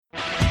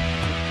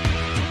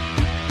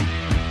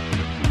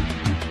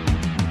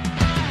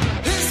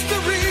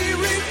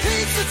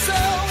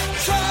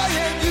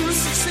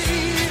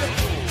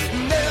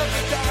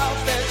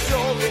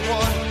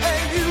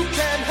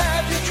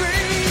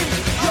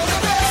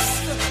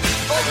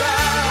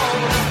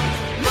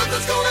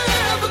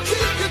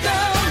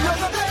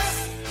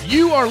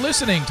You are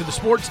listening to the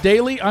Sports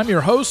Daily. I'm your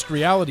host,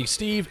 Reality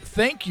Steve.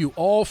 Thank you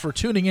all for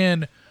tuning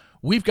in.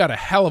 We've got a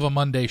hell of a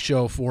Monday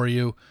show for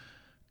you.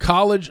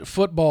 College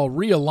football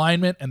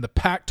realignment and the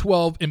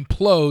Pac-12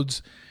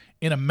 implodes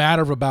in a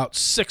matter of about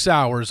 6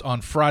 hours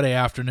on Friday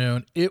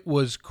afternoon. It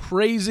was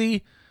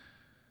crazy.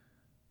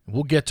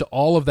 We'll get to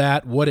all of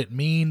that, what it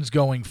means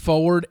going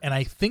forward, and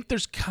I think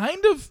there's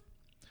kind of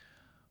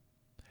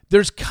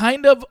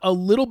a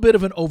little bit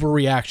of an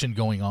overreaction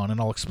going on,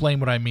 and I'll explain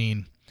what I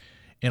mean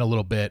in a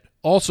little bit.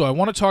 Also, I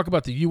want to talk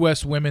about the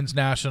U.S. women's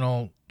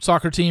national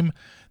soccer team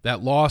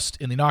that lost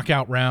in the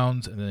knockout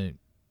rounds in the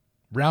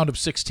round of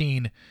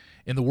 16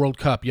 in the World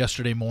Cup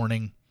yesterday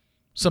morning.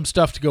 Some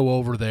stuff to go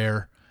over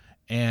there,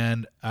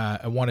 and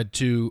I wanted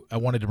to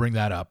bring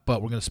that up.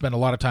 But we're going to spend a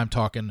lot of time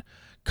talking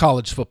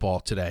college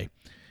football today,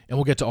 and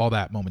we'll get to all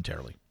that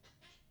momentarily.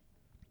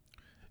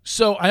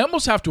 So I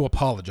almost have to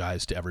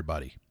apologize to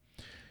everybody.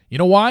 You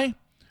know why?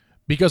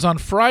 Because on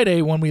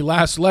Friday when we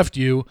last left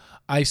you,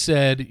 I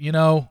said,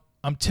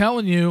 I'm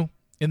telling you,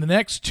 in the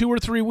next 2 or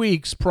 3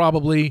 weeks,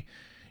 probably,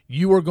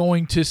 you are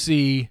going to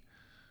see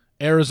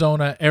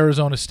Arizona,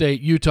 Arizona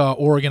State, Utah,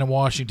 Oregon, and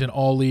Washington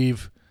all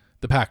leave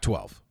the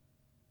Pac-12.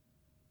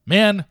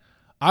 Man,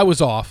 I was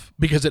off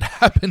because it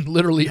happened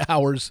literally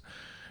hours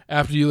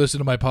after you listened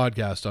to my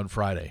podcast on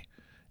Friday.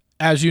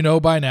 As you know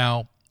by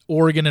now,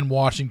 Oregon and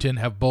Washington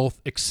have both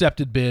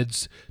accepted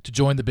bids to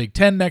join the Big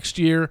Ten next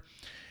year.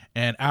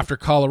 And after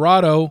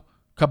Colorado,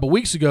 a couple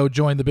weeks ago,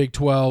 joined the Big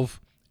 12,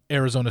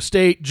 Arizona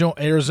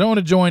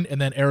joined, and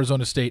then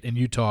Arizona State and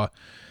Utah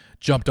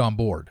jumped on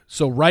board.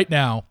 So right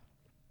now,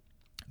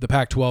 the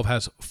Pac-12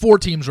 has 4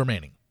 teams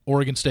remaining: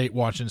 Oregon State,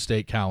 Washington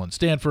State, Cal, and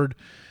Stanford.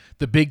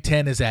 The Big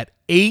Ten is at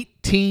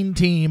 18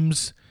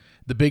 teams.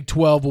 The Big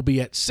 12 will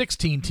be at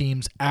 16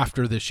 teams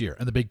after this year,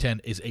 and the Big Ten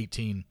is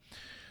 18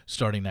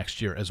 starting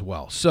next year as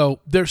well.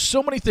 So there's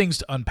so many things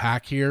to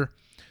unpack here.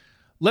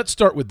 Let's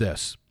start with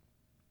this.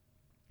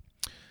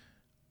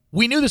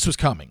 We knew this was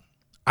coming.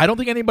 I don't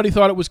think anybody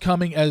thought it was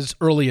coming as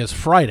early as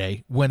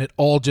Friday when it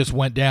all just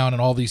went down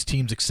and all these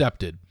teams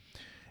accepted.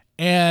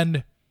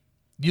 And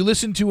you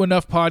listen to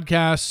enough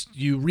podcasts,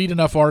 you read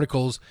enough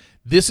articles,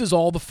 this is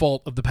all the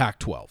fault of the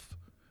Pac-12.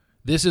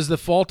 This is the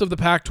fault of the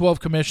Pac-12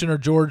 commissioner,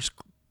 George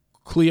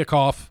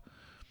Kliavkoff,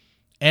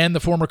 and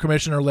the former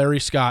commissioner, Larry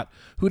Scott,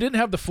 who didn't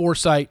have the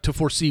foresight to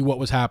foresee what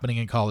was happening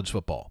in college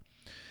football.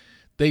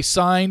 They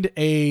signed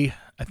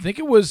I think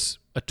it was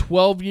a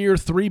 12-year,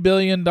 $3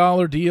 billion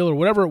deal or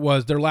whatever it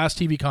was, their last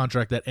TV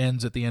contract that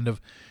ends at the end of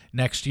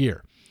next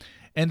year.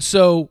 And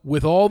so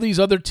with all these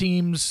other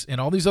teams and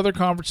all these other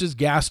conferences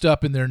gassed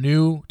up in their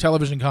new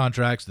television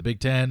contracts, the Big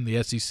Ten,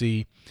 the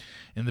SEC,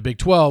 and the Big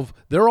 12,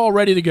 they're all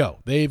ready to go.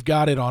 They've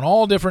got it on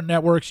all different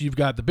networks. You've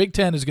got the Big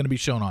Ten is going to be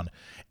shown on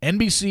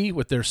NBC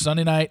with their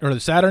Sunday night or the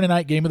Saturday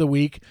night game of the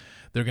week.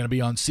 They're going to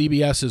be on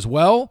CBS as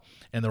well,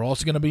 and they're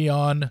also going to be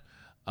on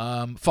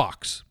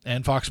Fox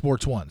and Fox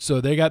Sports 1.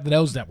 So they got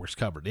those networks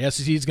covered. The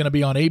SEC is going to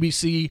be on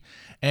ABC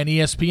and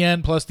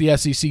ESPN plus the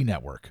SEC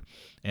network.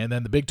 And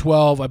then the Big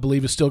 12, I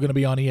believe, is still going to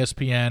be on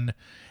ESPN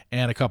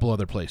and a couple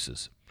other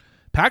places.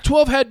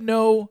 Pac-12 had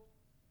no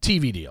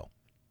TV deal.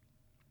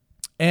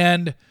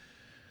 And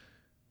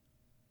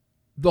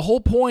the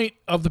whole point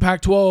of the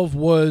Pac-12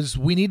 was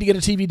we need to get a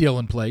TV deal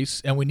in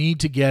place, and we need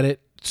to get it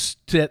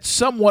that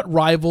somewhat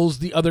rivals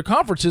the other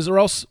conferences, or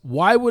else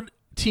why would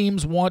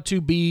teams want to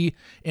be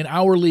in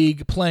our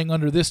league playing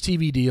under this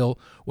TV deal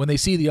when they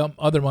see the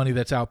other money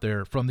that's out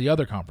there from the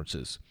other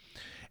conferences?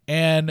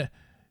 And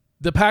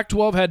the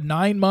Pac-12 had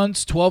 9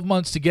 months, 12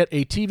 months to get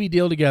a TV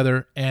deal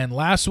together, and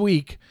last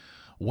week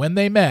when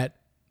they met,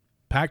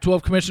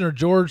 Pac-12 Commissioner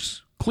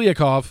George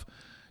Kliavkoff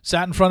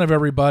sat in front of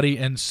everybody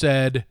and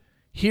said,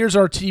 here's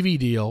our TV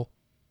deal.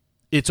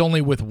 It's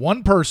only with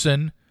one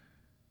person.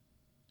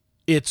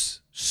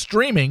 It's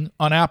streaming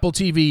on Apple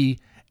TV,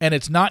 and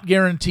it's not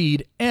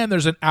guaranteed, and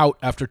there's an out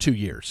after 2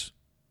 years.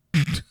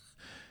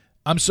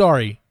 I'm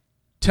sorry.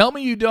 Tell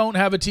me you don't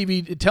have a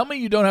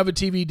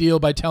TV deal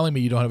by telling me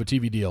you don't have a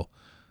TV deal.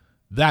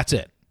 That's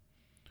it.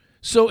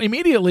 So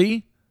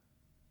immediately,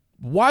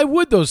 why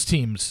would those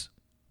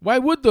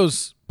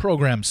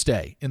programs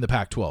stay in the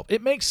Pac-12?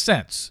 It makes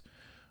sense.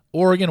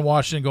 Oregon and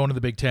Washington going to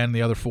the Big Ten, and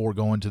the other 4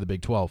 going to the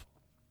Big 12.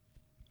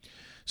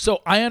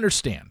 So I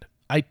understand.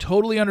 I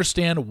totally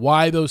understand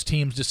why those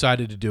teams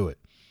decided to do it.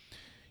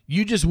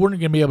 You just weren't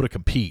going to be able to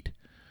compete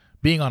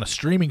being on a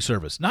streaming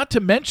service. Not to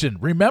mention,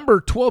 remember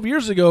 12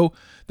 years ago,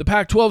 the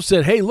Pac-12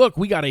 said, hey, look,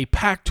 we got a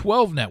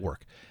Pac-12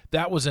 network.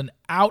 That was an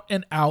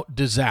out-and-out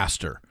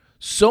disaster.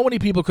 So many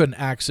people couldn't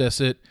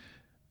access it.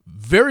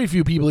 Very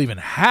few people even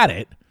had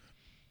it.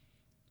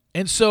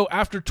 And so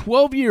after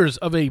 12 years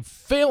of a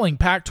failing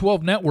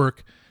Pac-12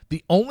 network,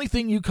 the only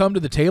thing you come to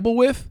the table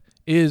with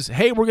is,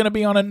 hey, we're going to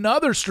be on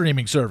another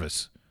streaming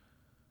service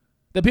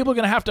that people are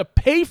going to have to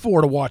pay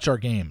for to watch our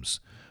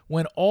games,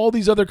 when all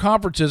these other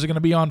conferences are going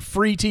to be on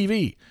free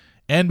TV,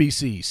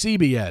 NBC,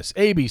 CBS,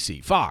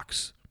 ABC,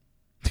 Fox.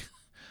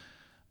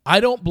 I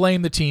don't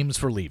blame the teams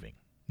for leaving.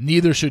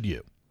 Neither should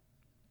you.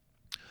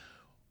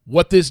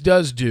 What this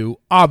does do,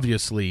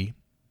 obviously,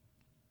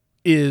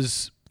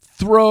 is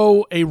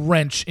throw a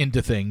wrench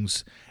into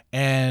things,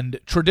 and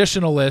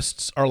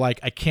traditionalists are like,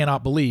 I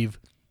cannot believe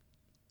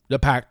the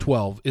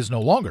Pac-12 is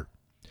no longer.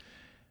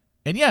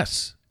 And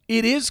yes,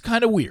 it is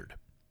kind of weird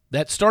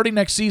that starting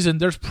next season,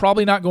 there's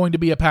probably not going to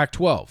be a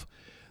Pac-12.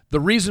 The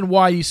reason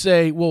why you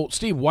say, well,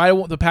 Steve, why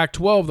won't the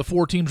Pac-12, the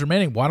 4 teams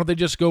remaining, why don't they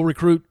just go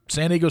recruit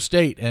San Diego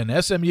State and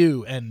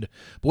SMU and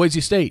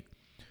Boise State?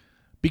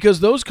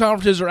 Because those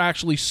conferences are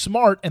actually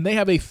smart, and they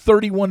have a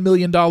 $31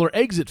 million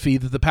exit fee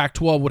that the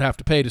Pac-12 would have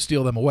to pay to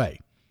steal them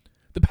away.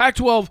 The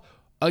Pac-12,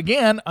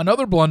 again,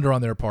 another blunder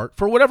on their part,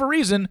 for whatever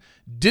reason,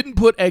 didn't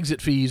put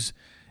exit fees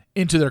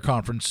into their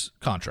conference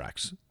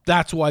contracts.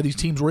 That's why these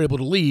teams were able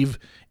to leave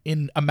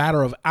in a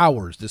matter of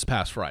hours this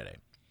past Friday.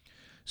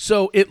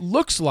 So it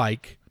looks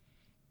like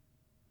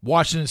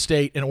Washington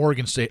State and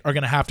Oregon State are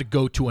going to have to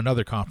go to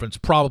another conference,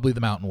 probably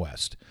the Mountain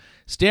West.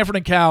 Stanford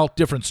and Cal,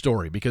 different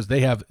story because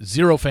they have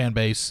zero fan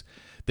base.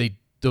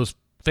 Those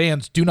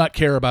fans do not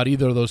care about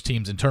either of those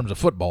teams in terms of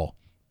football.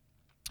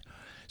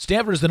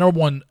 Stanford is the number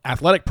 1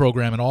 athletic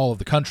program in all of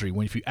the country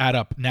if you add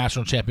up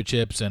national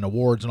championships and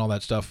awards and all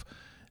that stuff,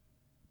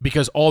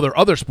 because all their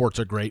other sports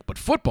are great, but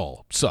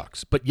football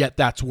sucks. But yet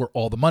that's where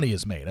all the money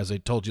is made. As I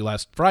told you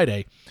last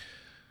Friday,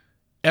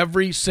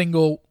 every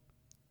single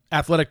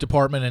athletic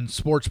department and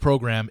sports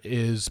program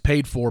is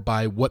paid for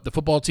by what the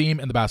football team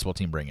and the basketball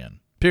team bring in.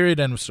 Period.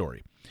 End of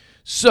story.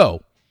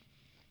 So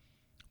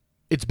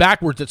it's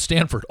backwards at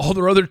Stanford. All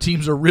their other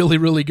teams are really,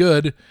 really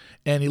good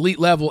and elite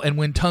level and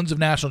win tons of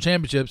national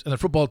championships, and the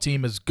football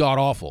team is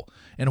god-awful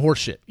and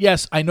horseshit.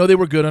 Yes, I know they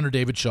were good under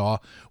David Shaw,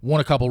 won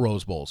a couple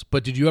Rose Bowls,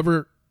 but did you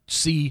ever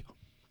see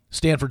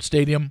Stanford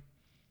Stadium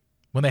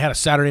when they had a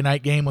Saturday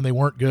night game when they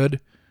weren't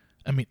good?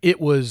 I mean, it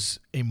was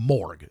a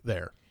morgue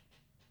there.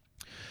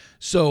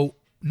 So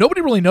nobody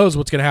really knows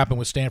what's going to happen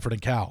with Stanford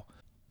and Cal.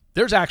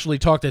 There's actually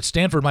talk that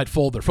Stanford might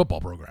fold their football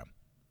program.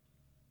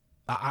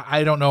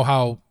 I don't know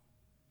how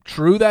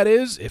true that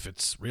is, if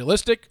it's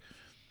realistic,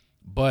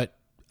 but,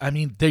 I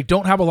mean, they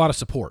don't have a lot of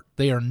support.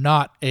 They are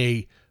not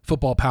a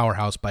football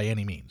powerhouse by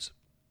any means.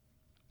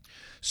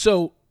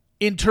 So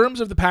in terms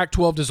of the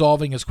Pac-12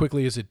 dissolving as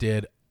quickly as it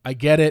did, I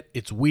get it.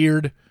 It's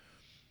weird,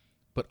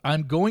 but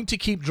I'm going to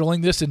keep drilling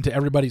this into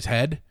everybody's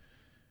head.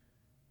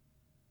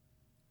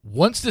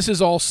 Once this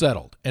is all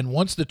settled, and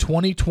once the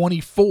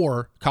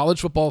 2024 college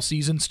football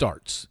season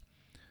starts,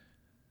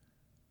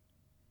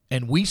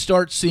 and we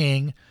start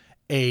seeing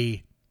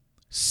a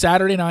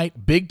Saturday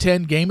night Big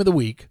Ten game of the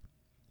week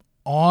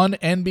on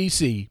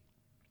NBC,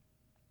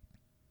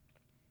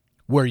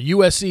 where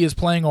USC is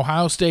playing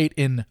Ohio State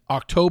in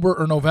October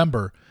or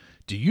November,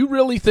 do you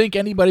really think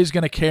anybody's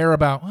going to care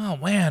about, oh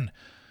man,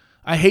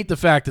 I hate the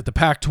fact that the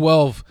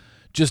Pac-12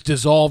 just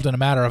dissolved in a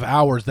matter of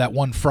hours that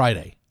one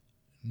Friday?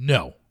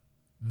 No.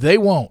 They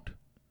won't.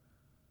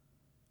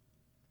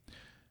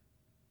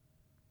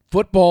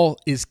 Football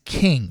is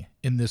king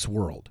in this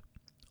world.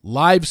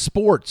 Live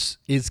sports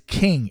is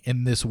king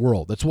in this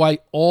world. That's why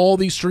all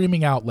these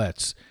streaming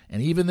outlets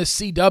and even the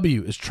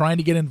CW is trying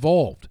to get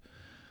involved,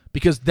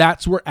 because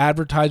that's where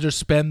advertisers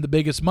spend the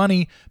biggest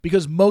money,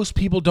 because most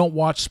people don't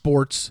watch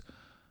sports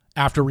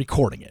after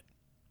recording it.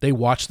 They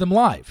watch them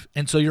live,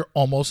 and so you're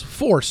almost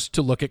forced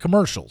to look at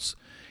commercials.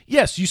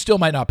 Yes, you still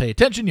might not pay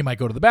attention. You might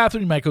go to the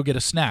bathroom. You might go get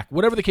a snack.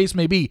 Whatever the case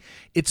may be,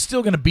 it's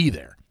still going to be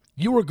there.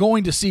 You are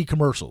going to see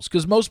commercials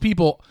because most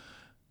people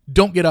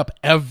don't get up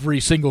every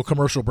single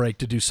commercial break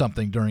to do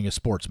something during a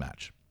sports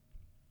match.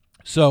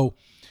 So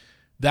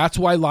that's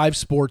why live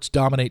sports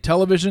dominate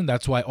television.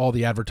 That's why all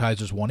the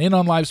advertisers want in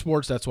on live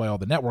sports. That's why all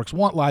the networks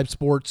want live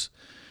sports.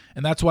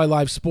 And that's why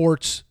live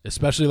sports,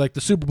 especially like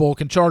the Super Bowl,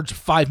 can charge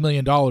 $5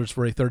 million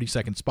for a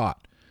 30-second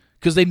spot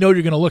because they know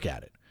you're going to look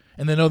at it.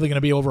 And they know they're going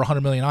to be over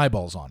 100 million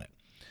eyeballs on it.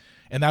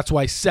 And that's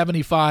why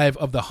 75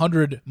 of the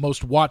 100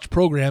 most watched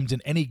programs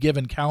in any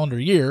given calendar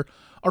year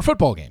are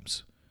football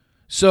games.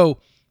 So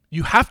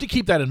you have to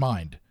keep that in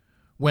mind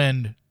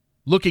when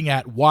looking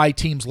at why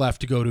teams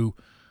left to go to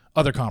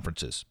other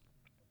conferences.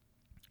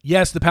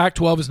 Yes, the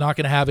Pac-12 is not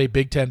going to have a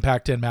Big Ten,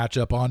 Pac-10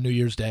 matchup on New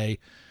Year's Day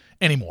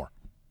anymore.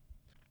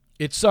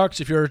 It sucks.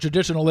 If you're a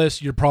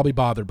traditionalist, you're probably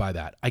bothered by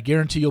that. I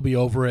guarantee you'll be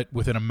over it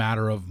within a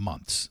matter of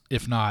months,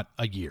 if not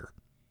a year.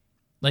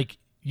 Like,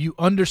 you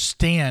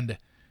understand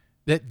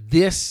that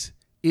this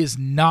is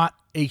not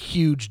a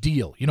huge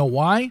deal. You know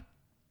why?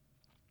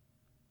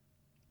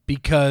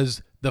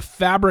 Because the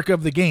fabric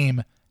of the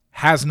game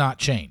has not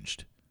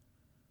changed.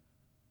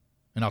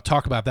 And I'll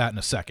talk about that in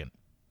a second.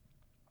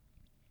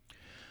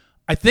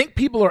 I think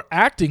people are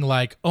acting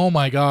like, oh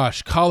my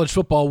gosh, college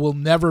football will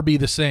never be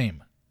the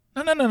same.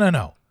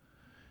 No.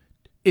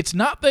 It's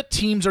not that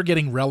teams are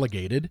getting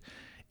relegated.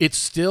 It's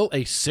still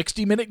a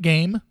 60-minute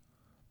game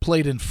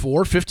played in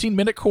 4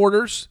 15-minute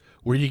quarters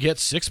where you get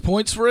 6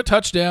 points for a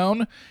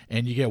touchdown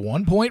and you get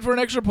 1 point for an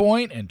extra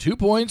point and 2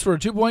 points for a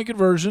 2-point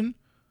conversion.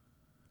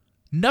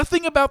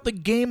 Nothing about the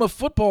game of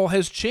football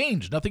has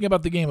changed. Nothing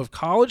about the game of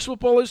college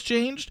football has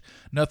changed.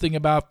 Nothing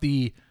about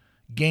the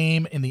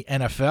game in the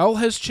NFL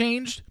has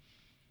changed.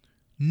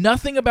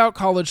 Nothing about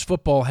college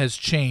football has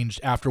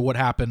changed after what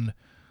happened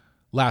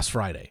last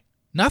Friday.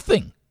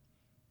 Nothing.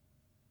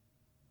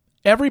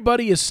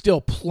 Everybody is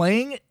still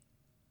playing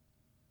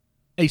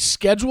a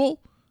schedule.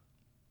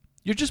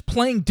 You're just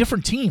playing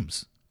different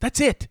teams. That's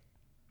it.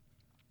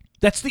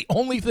 That's the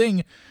only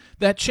thing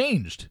that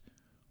changed.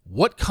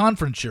 What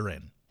conference you're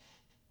in.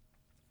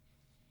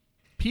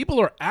 People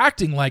are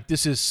acting like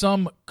this is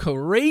some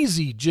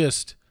crazy,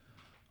 just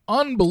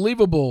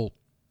unbelievable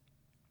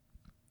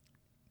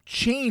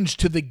change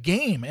to the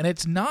game, and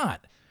it's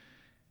not.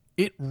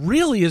 It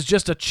really is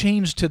just a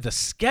change to the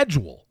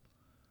schedule.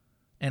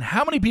 And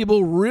how many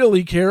people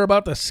really care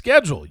about the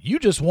schedule? You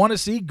just want to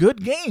see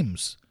good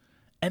games.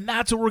 And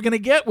that's what we're going to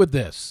get with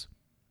this.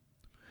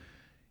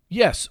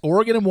 Yes,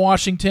 Oregon and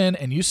Washington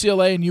and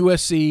UCLA and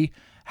USC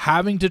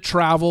having to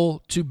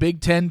travel to Big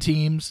Ten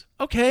teams.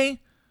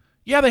 Okay,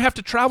 yeah, they have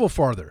to travel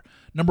farther.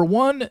 Number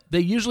one, they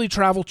usually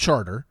travel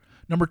charter.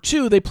 Number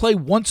two, they play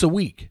once a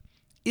week.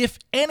 If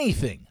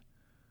anything,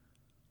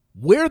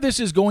 where this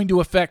is going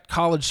to affect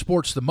college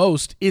sports the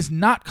most is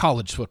not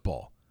college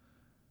football,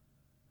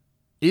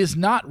 is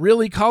not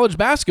really college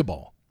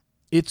basketball.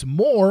 It's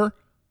more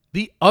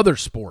the other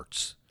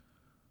sports.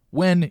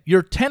 When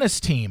your tennis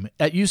team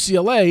at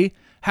UCLA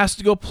has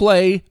to go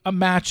play a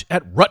match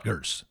at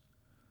Rutgers,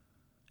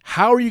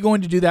 how are you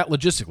going to do that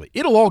logistically?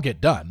 It'll all get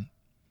done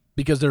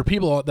because there are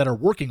people that are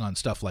working on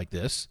stuff like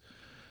this.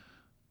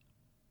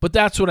 But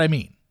that's what I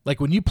mean. Like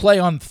when you play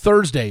on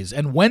Thursdays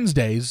and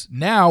Wednesdays,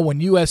 now when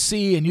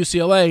USC and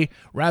UCLA,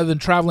 rather than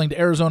traveling to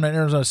Arizona and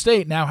Arizona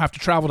State, now have to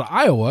travel to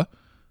Iowa,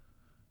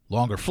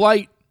 longer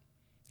flight,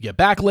 get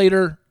back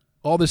later,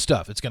 all this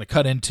stuff. It's going to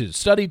cut into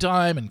study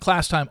time and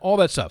class time, all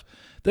that stuff.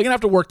 They're going to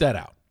have to work that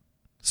out.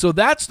 So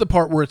that's the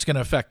part where it's going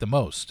to affect the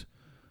most.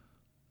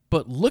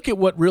 But look at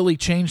what really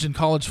changed in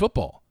college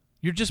football.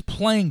 You're just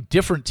playing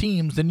different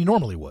teams than you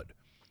normally would.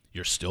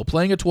 You're still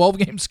playing a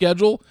 12-game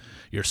schedule.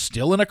 You're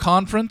still in a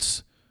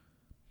conference.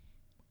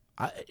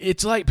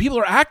 It's like people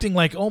are acting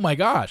like, oh my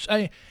gosh.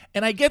 And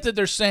I get that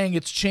they're saying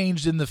it's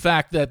changed in the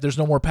fact that there's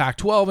no more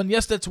Pac-12. And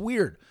yes, that's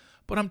weird.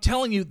 But I'm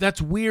telling you,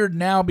 that's weird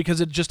now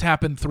because it just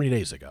happened 3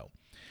 days ago.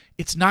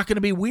 It's not going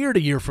to be weird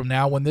a year from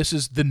now when this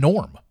is the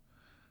norm.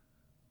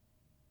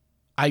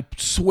 I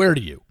swear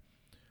to you,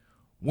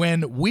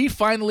 when we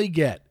finally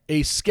get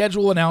a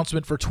schedule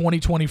announcement for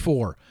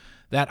 2024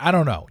 that, I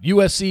don't know,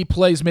 USC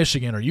plays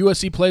Michigan or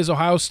USC plays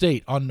Ohio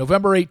State on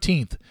November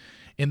 18th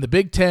in the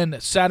Big Ten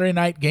Saturday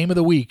night game of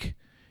the week,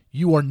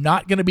 you are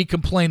not going to be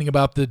complaining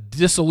about the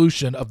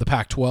dissolution of the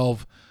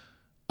Pac-12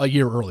 a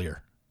year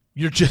earlier.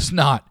 You're just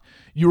not.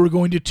 You are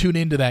going to tune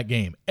into that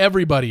game.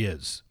 Everybody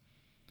is.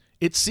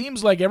 It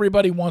seems like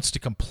everybody wants to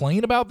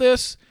complain about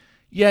this,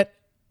 yet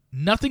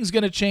nothing's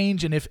going to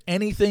change, and if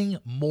anything,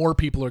 more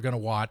people are going to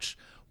watch.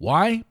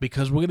 Why?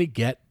 Because we're going to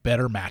get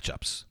better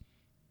matchups.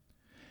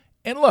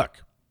 And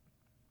look,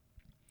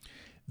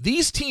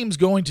 these teams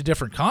going to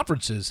different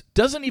conferences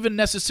doesn't even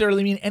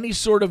necessarily mean any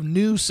sort of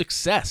new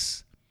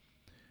success.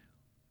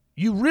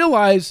 You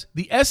realize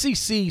the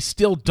SEC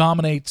still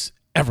dominates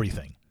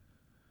everything.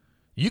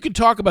 You can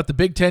talk about the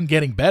Big Ten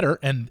getting better,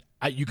 and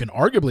you can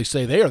arguably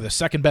say they are the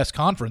second best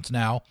conference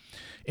now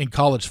in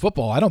college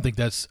football. I don't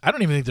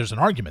even think there's an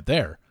argument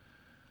there.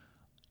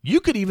 You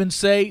could even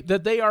say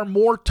that they are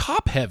more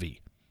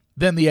top-heavy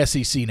than the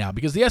SEC now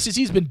because the SEC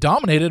has been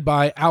dominated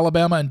by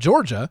Alabama and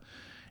Georgia,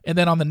 and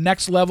then on the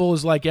next level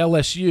is like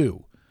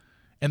LSU.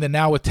 And then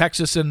now with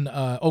Texas and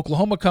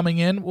Oklahoma coming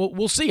in,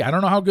 we'll see. I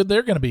don't know how good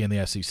they're going to be in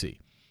the SEC.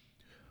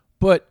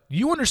 But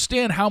you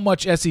understand how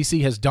much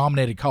SEC has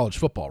dominated college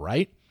football,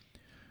 right?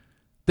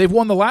 They've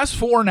won the last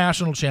 4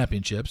 national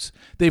championships.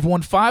 They've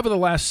won 5 of the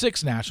last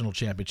 6 national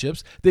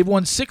championships. They've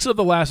won 6 of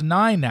the last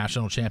 9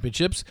 national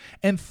championships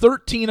and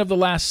 13 of the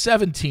last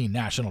 17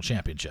 national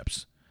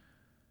championships.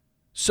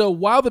 So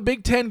while the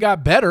Big Ten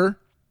got better,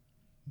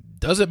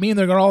 doesn't mean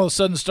they're going to all of a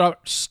sudden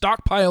start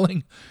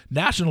stockpiling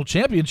national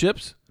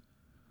championships.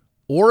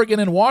 Oregon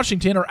and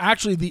Washington are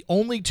actually the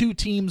only 2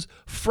 teams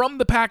from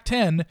the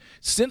Pac-10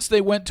 since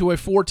they went to a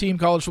 4-team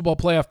college football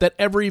playoff that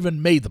ever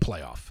even made the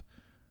playoff.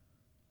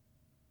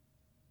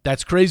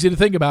 That's crazy to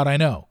think about, I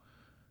know.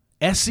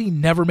 SC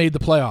never made the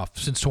playoff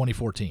since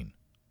 2014.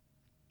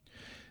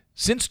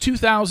 Since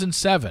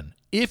 2007,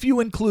 if you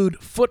include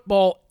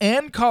football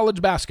and college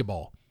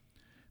basketball,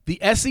 the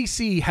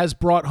SEC has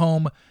brought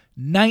home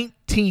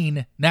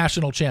 19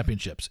 national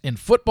championships in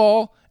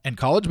football and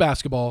college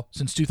basketball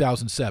since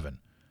 2007.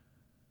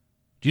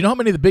 Do you know how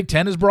many the Big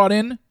Ten has brought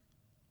in?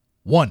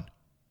 1.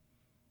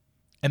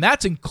 And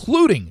that's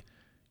including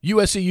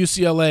USC,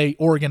 UCLA,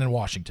 Oregon, and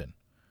Washington.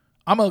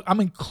 I'm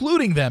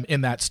including them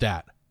in that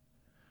stat.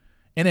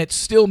 And it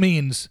still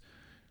means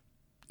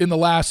in the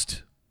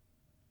last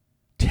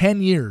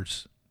 10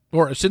 years,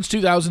 or since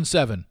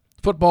 2007,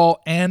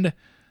 football and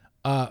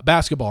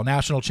basketball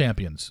national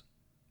champions.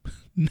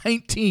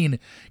 19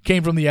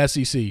 came from the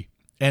SEC,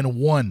 and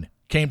 1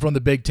 came from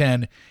the Big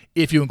Ten,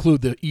 if you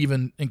include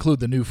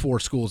the new 4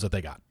 schools that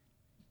they got.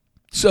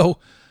 So,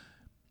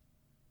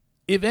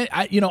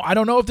 I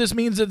don't know if this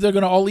means that they're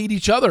going to all eat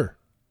each other.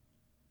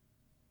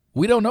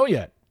 We don't know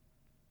yet.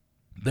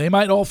 They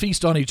might all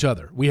feast on each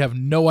other. We have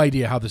no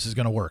idea how this is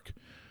going to work.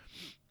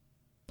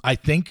 I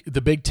think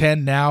the Big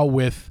Ten now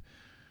with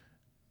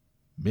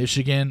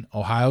Michigan,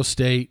 Ohio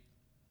State,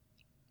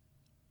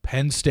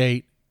 Penn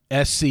State,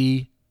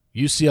 SC,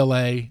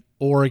 UCLA,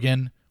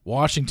 Oregon,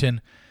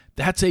 Washington,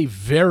 that's a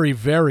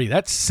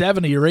that's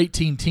 70 or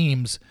 18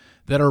 teams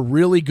that are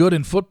really good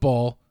in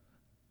football,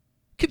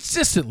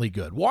 consistently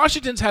good.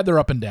 Washington's had their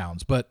up and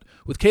downs, but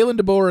with Kalen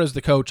DeBoer as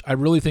the coach, I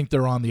really think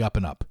they're on the up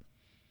and up.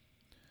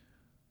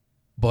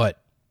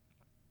 But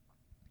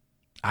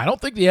I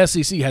don't think the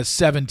SEC has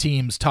 7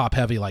 teams top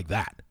heavy like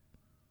that.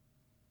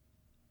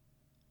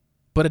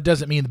 But it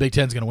doesn't mean the Big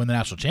Ten's going to win the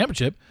national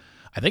championship.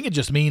 I think it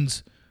just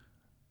means,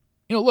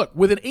 look,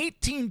 with an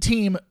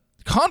 18-team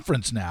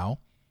conference now,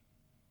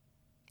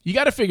 you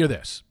got to figure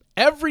this.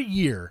 Every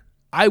year,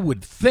 I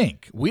would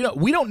think, we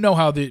don't know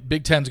how the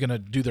Big Ten's going to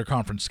do their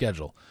conference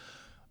schedule,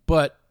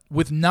 but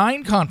with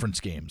 9 conference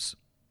games,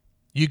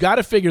 you got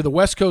to figure the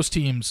West Coast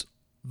teams,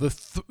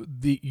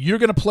 you're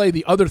going to play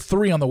the other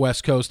 3 on the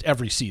West Coast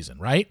every season,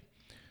 right?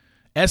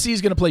 SC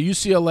is going to play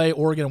UCLA,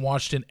 Oregon, and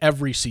Washington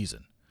every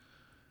season.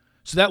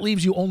 So that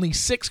leaves you only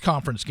 6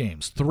 conference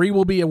games. 3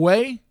 will be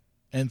away,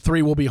 and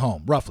 3 will be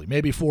home, roughly.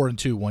 Maybe 4 and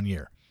 2 one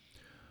year.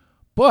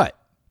 But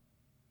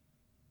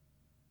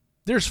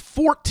there's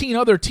 14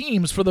 other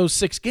teams for those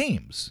 6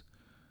 games.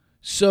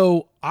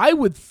 So I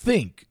would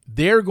think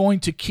they're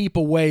going to keep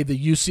away the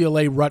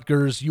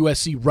UCLA-Rutgers,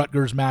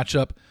 USC-Rutgers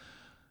matchup.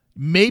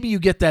 Maybe you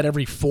get that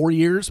every 4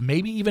 years,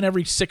 maybe even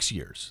every 6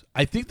 years.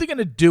 I think they're going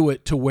to do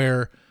it to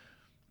where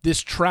this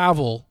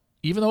travel,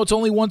 even though it's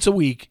only once a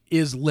week,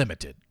 is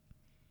limited.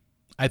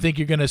 I think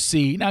you're going to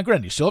see, now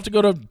granted, you still have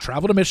to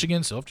travel to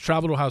Michigan, still have to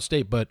travel to Ohio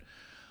State, but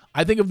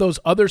I think of those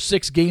other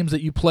 6 games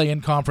that you play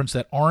in conference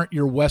that aren't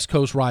your West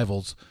Coast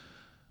rivals,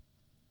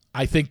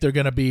 I think they're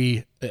going to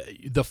be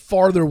the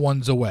farther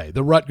ones away.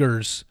 The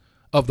Rutgers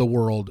of the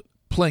world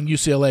playing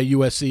UCLA,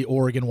 USC,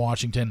 Oregon,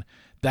 Washington.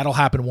 That'll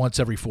happen once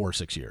every 4 or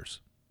 6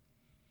 years.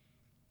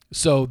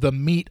 So the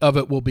meat of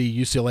it will be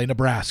UCLA,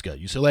 Nebraska,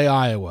 UCLA,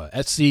 Iowa,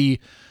 SC,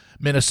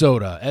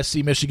 Minnesota, SC,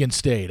 Michigan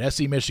State,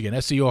 SC,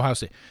 Michigan, SC, Ohio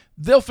State.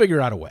 They'll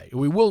figure out a way.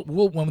 We'll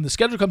when the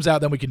schedule comes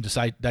out, then we can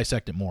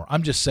dissect it more.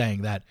 I'm just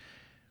saying that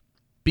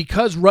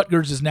because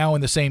Rutgers is now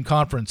in the same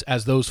conference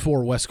as those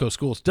 4 West Coast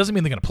schools, doesn't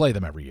mean they're going to play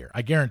them every year.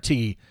 I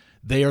guarantee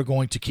they are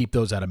going to keep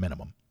those at a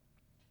minimum.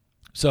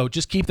 So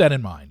just keep that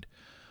in mind.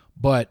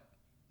 But,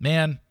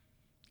 man,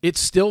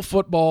 it's still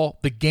football.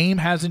 The game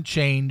hasn't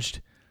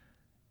changed.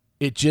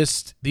 It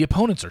just, the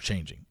opponents are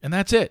changing, and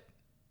that's it.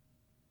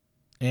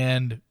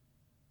 And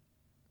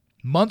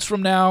months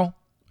from now,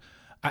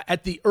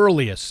 at the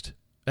earliest,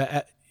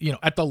 at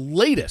the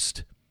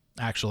latest,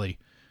 actually,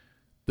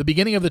 the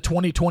beginning of the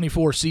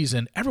 2024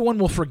 season, everyone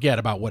will forget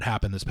about what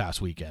happened this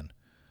past weekend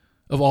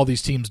of all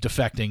these teams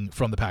defecting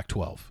from the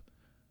Pac-12.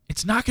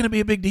 It's not going to be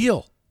a big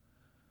deal.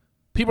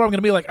 People are going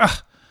to be like,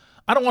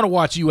 I don't want to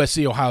watch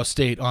USC Ohio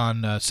State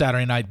on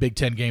Saturday night Big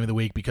Ten game of the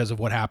week because of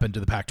what happened to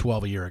the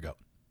Pac-12 a year ago.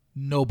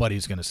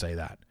 Nobody's going to say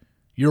that.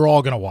 You're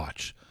all going to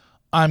watch.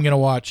 I'm going to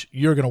watch.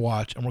 You're going to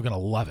watch, and we're going to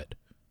love it.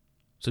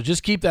 So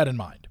just keep that in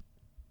mind.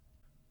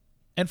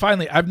 And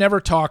finally, I've never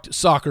talked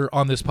soccer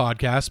on this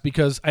podcast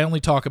because I only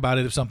talk about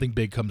it if something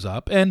big comes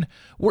up. And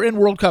we're in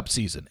World Cup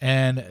season,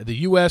 and the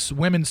U.S.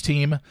 women's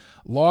team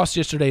lost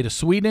yesterday to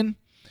Sweden.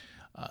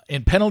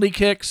 In penalty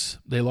kicks,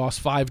 they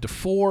lost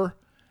 5-4.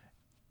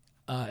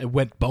 It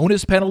went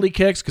bonus penalty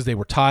kicks because they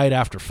were tied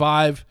after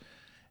 5.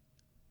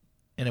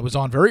 And it was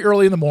on very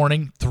early in the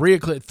morning,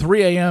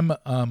 2 a.m.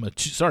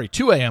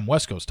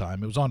 West Coast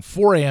time. It was on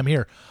 4 a.m.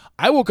 here.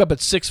 I woke up at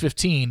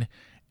 6:15,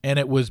 and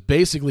it was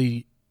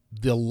basically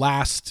the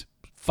last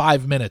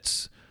 5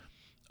 minutes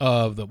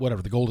of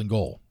the golden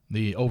goal,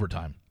 the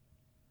overtime.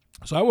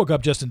 So I woke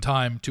up just in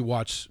time to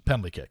watch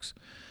penalty kicks.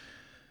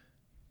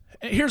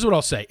 Here's what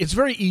I'll say. It's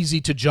very easy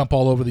to jump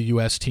all over the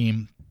U.S.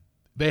 team.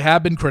 They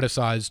have been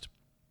criticized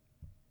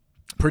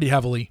pretty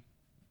heavily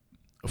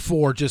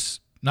for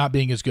just not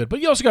being as good.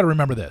 But you also got to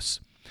remember this.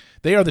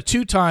 They are the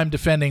 2-time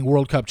defending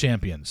World Cup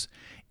champions.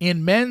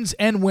 In men's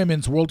and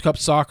women's World Cup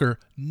soccer,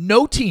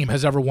 no team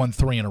has ever won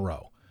 3 in a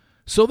row.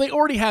 So they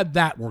already had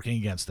that working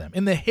against them.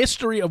 In the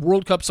history of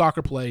World Cup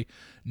soccer play,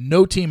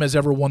 no team has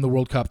ever won the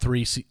World Cup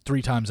three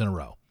times in a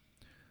row.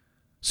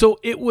 So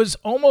it was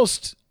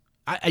almost,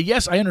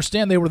 yes, I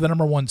understand they were the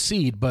number 1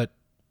 seed, but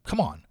come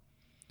on.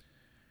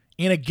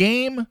 In a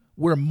game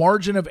where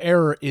margin of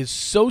error is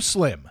so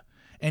slim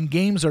and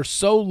games are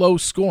so low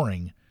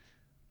scoring,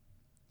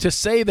 to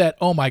say that,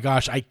 oh my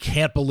gosh, I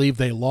can't believe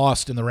they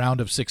lost in the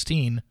round of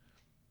 16.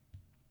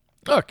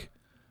 Look,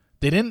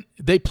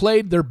 they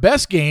played their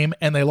best game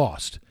and they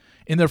lost.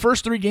 In their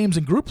first 3 games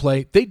in group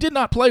play, they did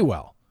not play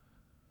well.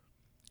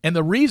 And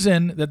the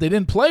reason that they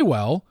didn't play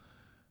well,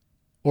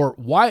 or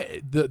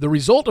why the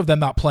result of them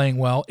not playing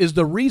well, is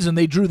the reason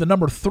they drew the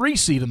number 3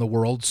 seed in the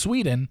world,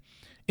 Sweden,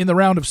 in the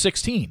round of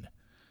 16.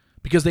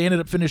 Because they ended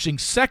up finishing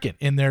 2nd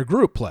in their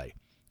group play.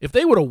 If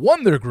they would have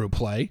won their group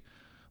play,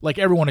 like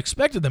everyone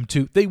expected them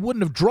to, they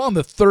wouldn't have drawn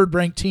the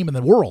 3rd-ranked team in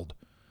the world.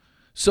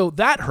 So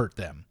that hurt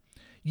them.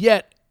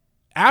 Yet,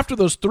 after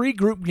those 3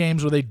 group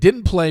games where they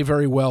didn't play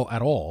very well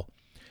at all,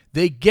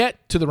 they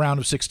get to the round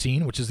of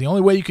 16, which is the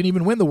only way you can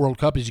even win the World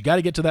Cup, is you got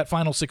to get to that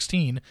final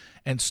 16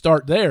 and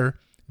start there.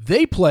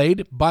 They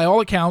played, by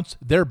all accounts,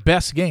 their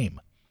best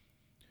game.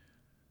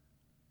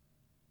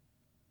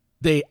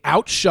 They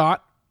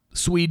outshot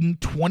Sweden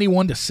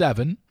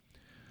 21-7.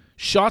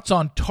 Shots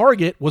on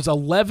target was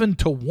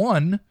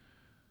 11-1,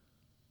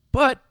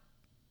 but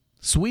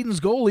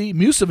Sweden's goalie,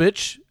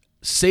 Musovic,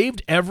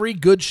 saved every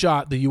good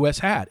shot the U.S.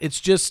 had.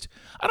 It's just,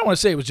 I don't want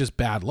to say it was just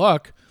bad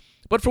luck,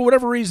 but for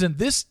whatever reason,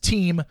 this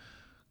team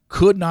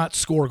could not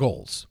score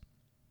goals.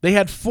 They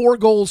had 4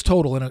 goals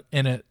total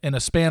in a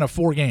span of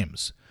 4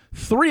 games.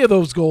 3 of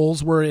those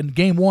goals were in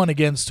game 1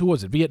 against, who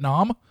was it,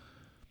 Vietnam?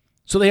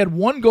 So they had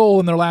 1 goal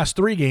in their last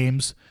 3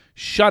 games,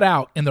 shut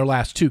out in their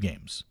last 2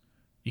 games.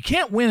 You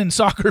can't win in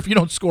soccer if you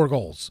don't score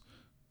goals.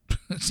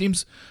 It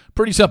seems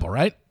pretty simple,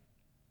 right?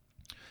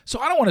 So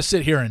I don't want to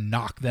sit here and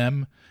knock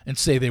them and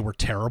say they were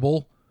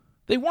terrible.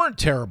 They weren't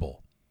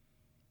terrible.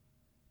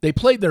 They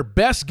played their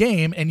best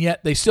game, and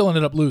yet they still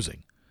ended up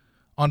losing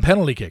on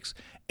penalty kicks.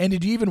 And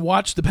did you even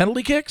watch the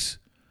penalty kicks?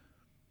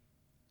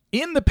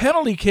 In the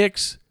penalty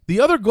kicks,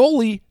 the other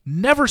goalie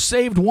never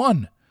saved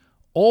one.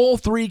 All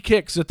 3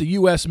 kicks that the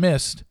U.S.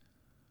 missed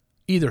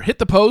either hit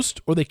the post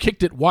or they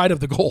kicked it wide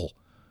of the goal.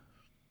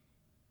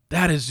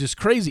 That is just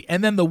crazy.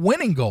 And then the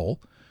winning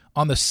goal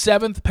on the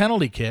 7th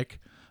penalty kick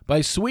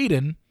by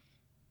Sweden,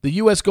 the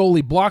U.S.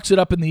 goalie blocks it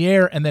up in the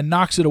air and then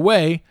knocks it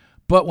away.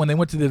 But when they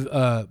went to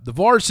the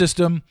VAR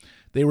system,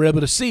 they were able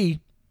to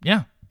see,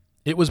 yeah,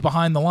 it was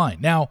behind the line.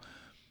 Now,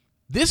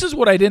 this is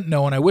what I didn't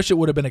know, and I wish it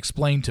would have been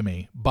explained to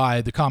me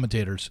by the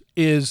commentators,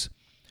 is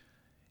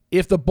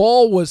if the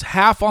ball was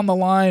half on the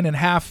line and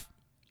half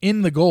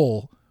in the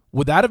goal,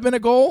 would that have been a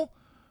goal?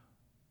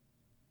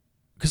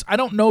 Because I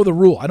don't know the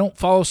rule. I don't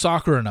follow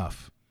soccer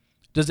enough.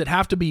 Does it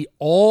have to be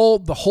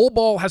the whole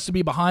ball has to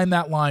be behind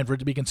that line for it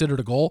to be considered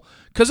a goal?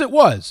 Because it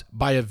was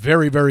by a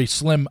very, very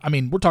slim,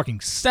 we're talking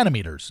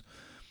centimeters.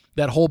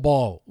 That whole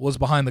ball was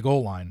behind the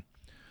goal line.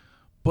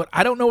 But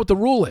I don't know what the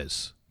rule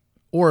is.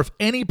 Or if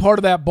any part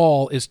of that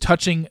ball is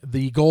touching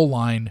the goal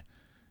line,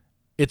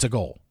 it's a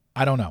goal.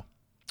 I don't know.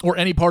 Or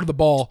any part of the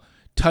ball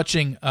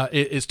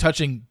is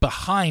touching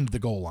behind the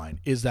goal line.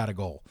 Is that a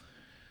goal?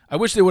 I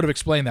wish they would have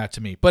explained that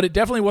to me. But it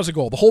definitely was a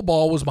goal. The whole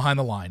ball was behind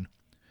the line.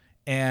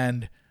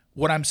 And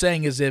what I'm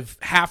saying is if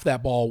half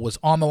that ball was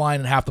on the line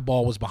and half the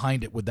ball was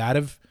behind it, would that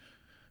have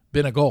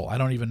been a goal? I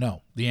don't even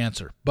know the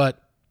answer.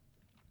 But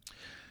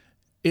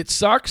it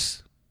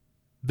sucks.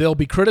 They'll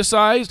be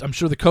criticized. I'm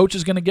sure the coach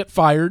is going to get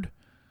fired.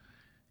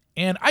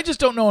 And I just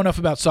don't know enough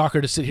about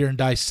soccer to sit here and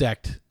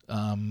dissect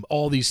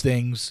all these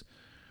things.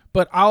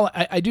 But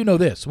I do know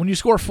this. When you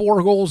score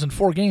 4 goals in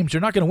 4 games,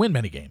 you're not going to win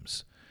many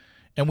games.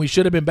 And we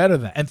should have been better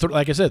than that. And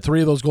like I said,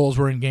 3 of those goals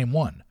were in game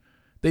 1.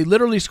 They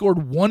literally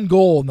scored 1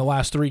 goal in the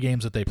last 3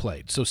 games that they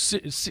played. So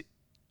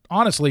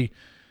honestly,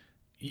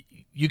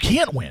 you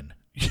can't win.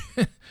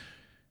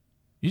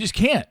 You just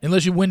can't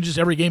unless you win just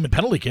every game in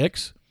penalty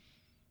kicks.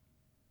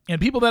 And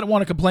people that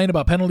want to complain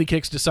about penalty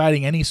kicks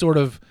deciding any sort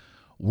of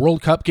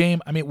World Cup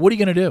game, what are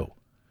you going to do?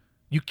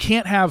 You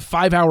can't have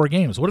 5-hour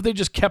games. What if they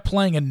just kept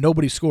playing and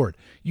nobody scored?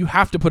 You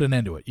have to put an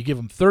end to it. You give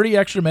them 30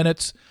 extra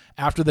minutes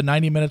after the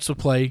 90 minutes of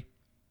play,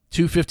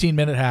 2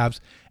 15-minute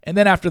halves, and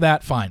then after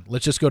that, fine.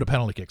 Let's just go to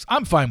penalty kicks.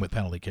 I'm fine with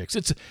penalty kicks.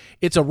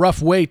 It's a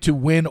rough way to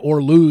win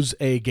or lose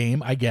a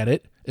game. I get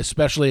it,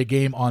 especially a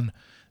game on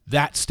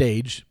that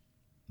stage.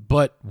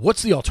 But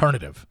what's the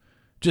alternative?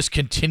 Just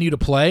continue to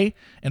play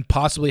and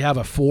possibly have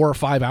a 4 or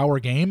 5 hour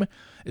game,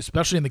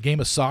 especially in the game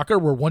of soccer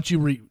where once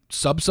you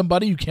sub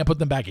somebody, you can't put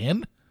them back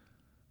in?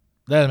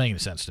 That doesn't make any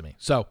sense to me.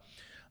 So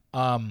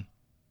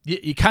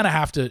you kind of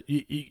have to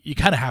you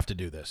kind of have to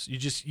do this.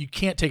 You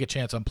can't take a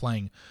chance on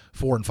playing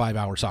 4 and 5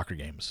 hour soccer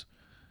games.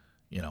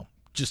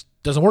 Just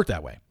doesn't work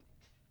that way.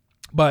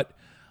 But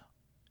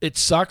it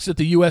sucks that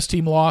the U.S.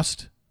 team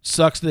lost.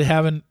 Sucks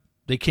that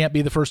they can't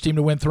be the first team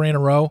to win 3 in a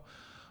row.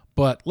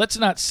 But let's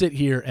not sit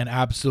here and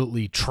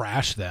absolutely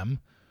trash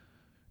them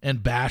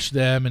and bash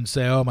them and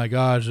say, oh, my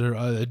gosh,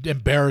 they're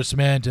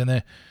embarrassment and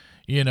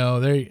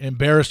they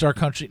embarrassed our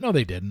country. No,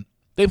 they didn't.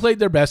 They played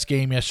their best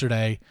game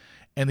yesterday,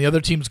 and the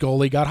other team's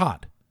goalie got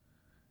hot.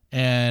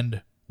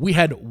 And we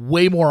had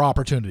way more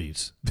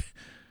opportunities.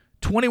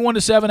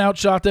 21-7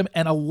 outshot them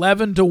and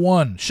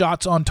 11-1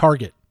 shots on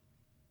target.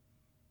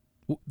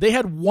 They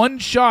had 1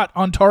 shot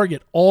on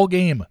target all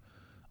game.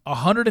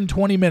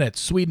 120 minutes,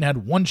 Sweden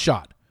had 1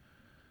 shot.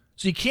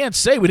 So you can't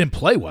say we didn't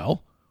play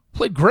well.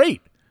 Played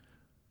great.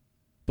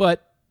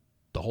 But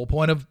the whole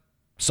point of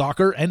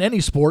soccer and any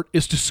sport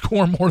is to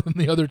score more than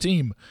the other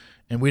team.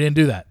 And we didn't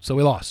do that, so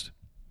we lost.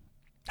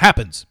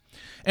 Happens.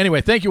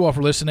 Anyway, thank you all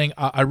for listening.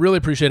 I really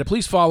appreciate it.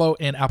 Please follow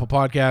in Apple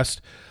Podcast.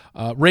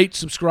 Rate,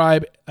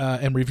 subscribe,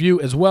 and review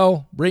as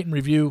well. Rate and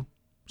review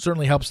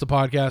certainly helps the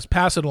podcast.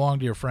 Pass it along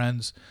to your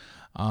friends.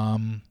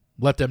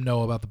 Let them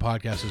know about the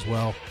podcast as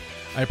well.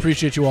 I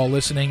appreciate you all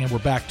listening, and we're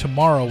back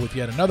tomorrow with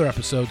yet another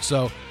episode.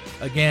 So,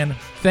 again,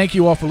 thank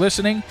you all for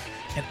listening,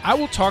 and I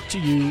will talk to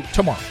you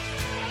tomorrow.